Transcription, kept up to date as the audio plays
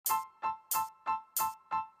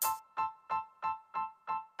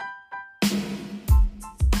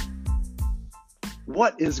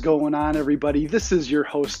What is going on, everybody? This is your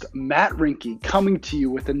host, Matt Rinke, coming to you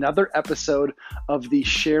with another episode of the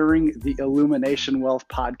Sharing the Illumination Wealth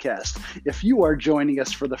podcast. If you are joining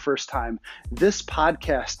us for the first time, this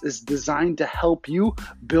podcast is designed to help you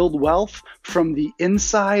build wealth from the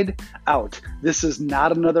inside out. This is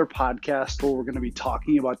not another podcast where we're going to be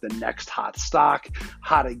talking about the next hot stock,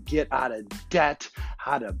 how to get out of debt,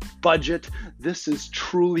 how to budget. This is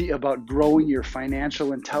truly about growing your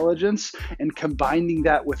financial intelligence and combining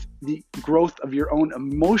that with the growth of your own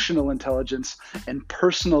emotional intelligence and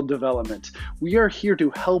personal development. We are here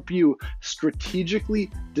to help you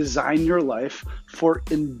strategically design your life for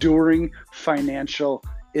enduring financial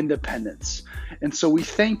independence. And so we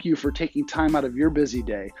thank you for taking time out of your busy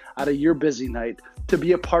day, out of your busy night, to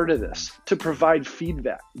be a part of this, to provide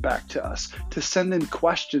feedback back to us, to send in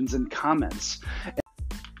questions and comments.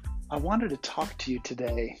 I wanted to talk to you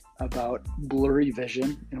today about blurry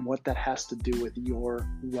vision and what that has to do with your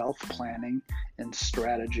wealth planning and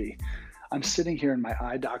strategy. I'm sitting here in my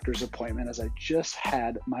eye doctor's appointment as I just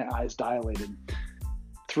had my eyes dilated.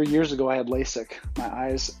 3 years ago, I had LASIK. My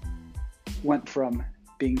eyes went from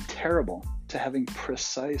being terrible to having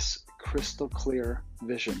precise, crystal clear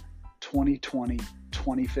vision, 2020,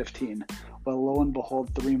 2015. Well, lo and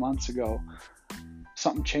behold, 3 months ago,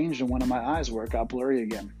 something changed in one of my eyes where it got blurry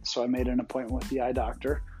again. So I made an appointment with the eye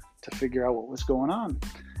doctor to figure out what was going on.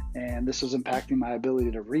 And this was impacting my ability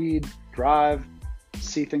to read, drive,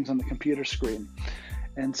 see things on the computer screen.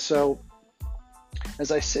 And so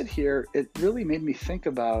as I sit here, it really made me think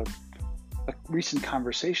about a recent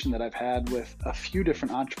conversation that I've had with a few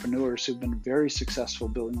different entrepreneurs who've been very successful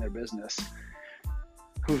building their business,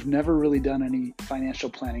 who've never really done any financial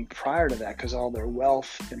planning prior to that because all their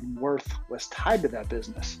wealth and worth was tied to that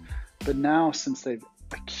business. But now, since they've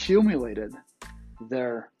accumulated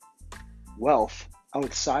their wealth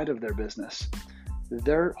outside of their business,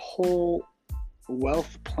 their whole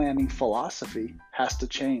wealth planning philosophy has to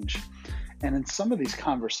change. And in some of these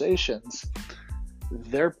conversations,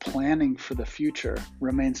 their planning for the future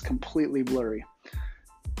remains completely blurry.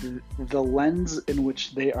 The lens in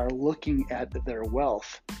which they are looking at their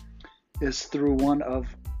wealth is through one of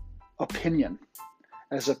opinion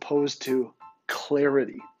as opposed to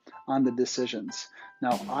clarity on the decisions.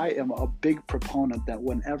 Now, I am a big proponent that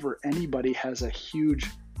whenever anybody has a huge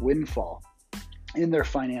windfall in their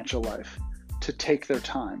financial life, to take their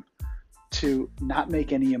time, to not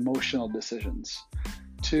make any emotional decisions,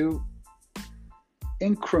 to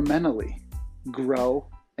incrementally grow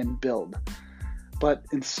and build. But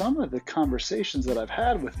in some of the conversations that I've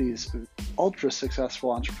had with these ultra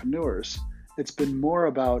successful entrepreneurs, it's been more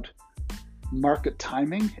about market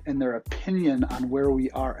timing and their opinion on where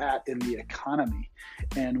we are at in the economy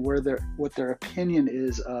and what their opinion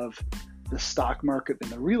is of the stock market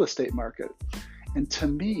and the real estate market. And to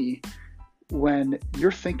me, when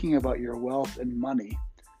you're thinking about your wealth and money,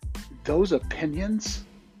 those opinions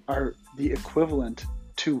are the equivalent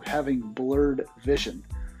to having blurred vision,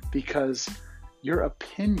 because your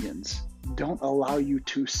opinions don't allow you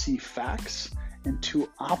to see facts and to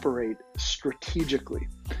operate strategically.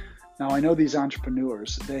 Now, I know these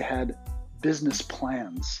entrepreneurs, they had business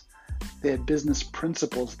plans. They had business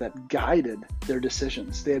principles that guided their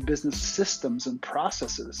decisions. They had business systems and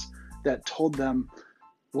processes that told them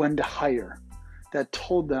when to hire, that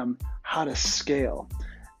told them how to scale.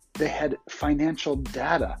 They had financial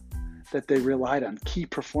data that they relied on, key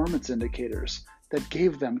performance indicators that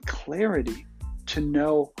gave them clarity to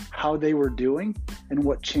know how they were doing and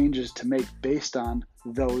what changes to make based on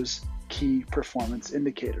those key performance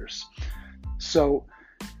indicators. So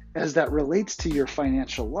as that relates to your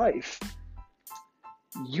financial life,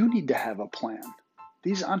 you need to have a plan.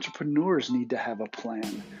 These entrepreneurs need to have a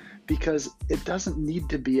plan, because it doesn't need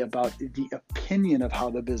to be about the opinion of how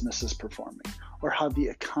the business is performing or how the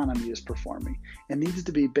economy is performing. It needs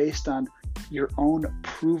to be based on your own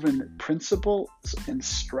proven principles and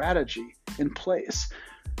strategy in place.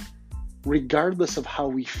 Regardless of how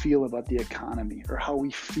we feel about the economy or how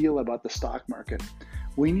we feel about the stock market,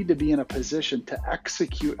 we need to be in a position to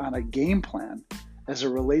execute on a game plan as it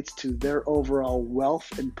relates to their overall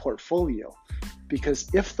wealth and portfolio. Because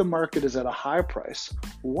if the market is at a high price,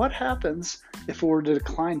 what happens if it were to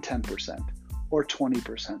decline 10% or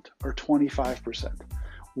 20% or 25%?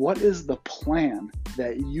 What is the plan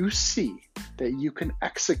that you see that you can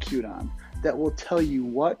execute on that will tell you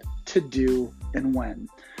what to do and when?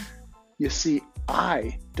 You see,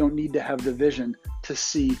 I don't need to have the vision to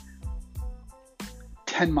see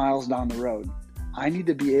 10 miles down the road. I need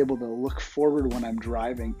to be able to look forward when I'm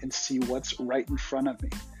driving and see what's right in front of me.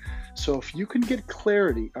 So if you can get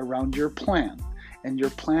clarity around your plan, and your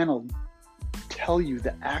plan will tell you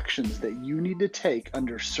the actions that you need to take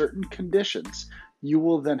under certain conditions. You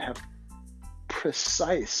will then have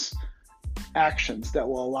precise actions that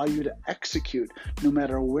will allow you to execute no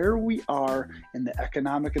matter where we are in the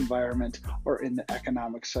economic environment or in the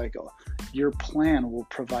economic cycle. Your plan will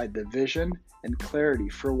provide the vision and clarity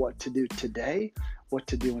for what to do today, what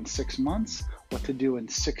to do in 6 months, what to do in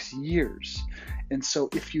 6 years. And so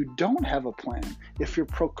if you don't have a plan, if you're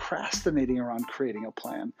procrastinating around creating a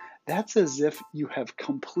plan, that's as if you have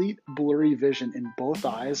complete blurry vision in both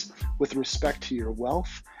eyes with respect to your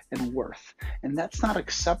wealth and worth. And that's not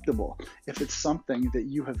acceptable if it's something that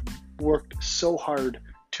you have worked so hard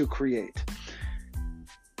to create.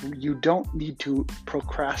 You don't need to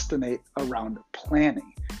procrastinate around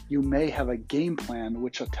planning. You may have a game plan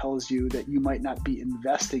which tells you that you might not be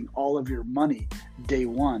investing all of your money day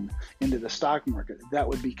one into the stock market. That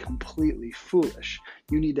would be completely foolish.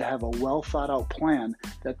 You need to have a well thought out plan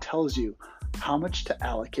that tells you how much to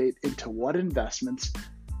allocate into what investments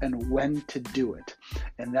and when to do it.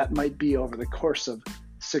 And that might be over the course of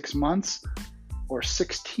 6 months or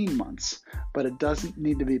 16 months, but it doesn't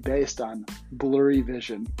need to be based on blurry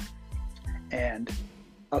vision and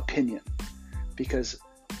opinion, because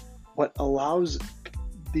what allows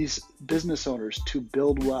these business owners to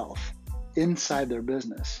build wealth inside their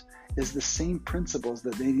business is the same principles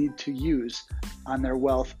that they need to use on their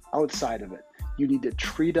wealth outside of it. You need to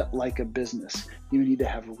treat it like a business. You need to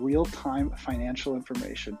have real-time financial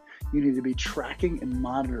information. You need to be tracking and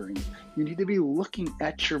monitoring. You need to be looking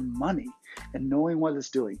at your money and knowing what it's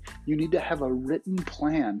doing. You need to have a written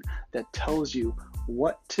plan that tells you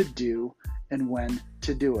what to do and when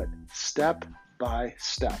to do it, step by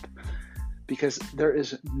step. Because there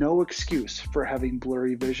is no excuse for having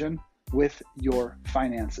blurry vision with your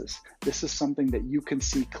finances. This is something that you can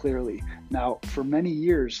see clearly. Now, for many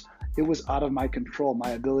years, it was out of my control, my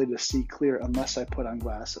ability to see clear unless I put on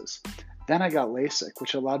glasses. Then I got LASIK,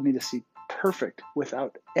 which allowed me to see perfect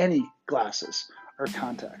without any glasses or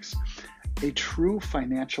contacts. A true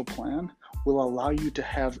financial plan will allow you to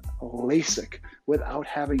have LASIK without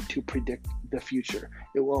having to predict the future.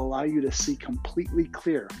 It will allow you to see completely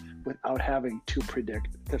clear without having to predict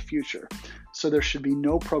the future. So there should be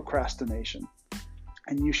no procrastination,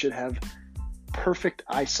 and you should have perfect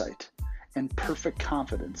eyesight and perfect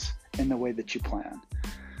confidence in the way that you plan.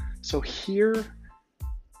 So here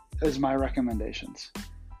is my recommendations.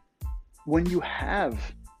 When you have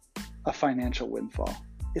a financial windfall,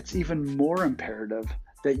 it's even more imperative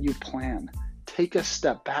that you plan. Take a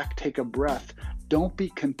step back, take a breath. Don't be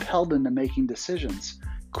compelled into making decisions.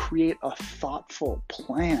 Create a thoughtful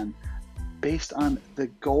plan based on the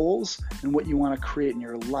goals and what you want to create in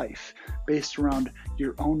your life, based around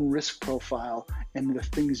your own risk profile and the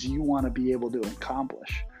things you want to be able to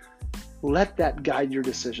accomplish. Let that guide your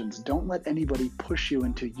decisions. Don't let anybody push you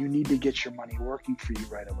into you need to get your money working for you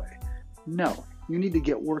right away. No, you need to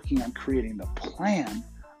get working on creating the plan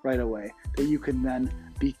right away that you can then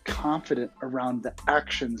be confident around the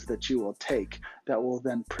actions that you will take that will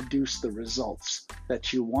then produce the results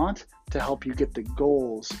that you want to help you get the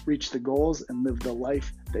goals, reach the goals, and live the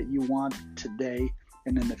life that you want today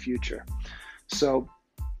and in the future. So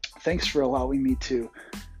thanks for allowing me to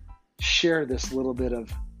share this little bit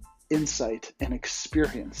of insight and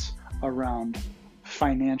experience around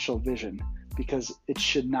financial vision, because it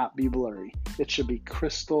should not be blurry. It should be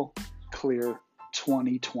crystal clear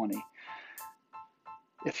 2020.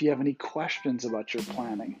 If you have any questions about your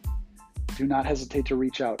planning, do not hesitate to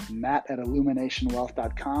reach out.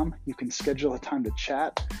 Matt@illuminationwealth.com. You can schedule a time to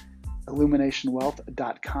chat.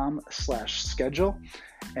 illuminationwealth.com/schedule.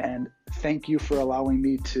 And thank you for allowing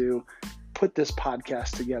me to put this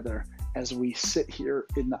podcast together as we sit here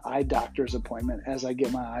in the eye doctor's appointment as I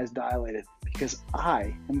get my eyes dilated, because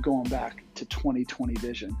I am going back to 2020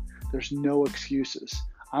 vision. There's no excuses.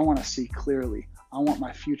 I want to see clearly. I want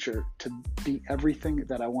my future to be everything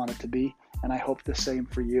that I want it to be, and I hope the same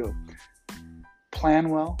for you. Plan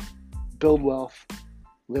well, build wealth,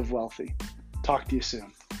 live wealthy. Talk to you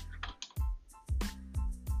soon.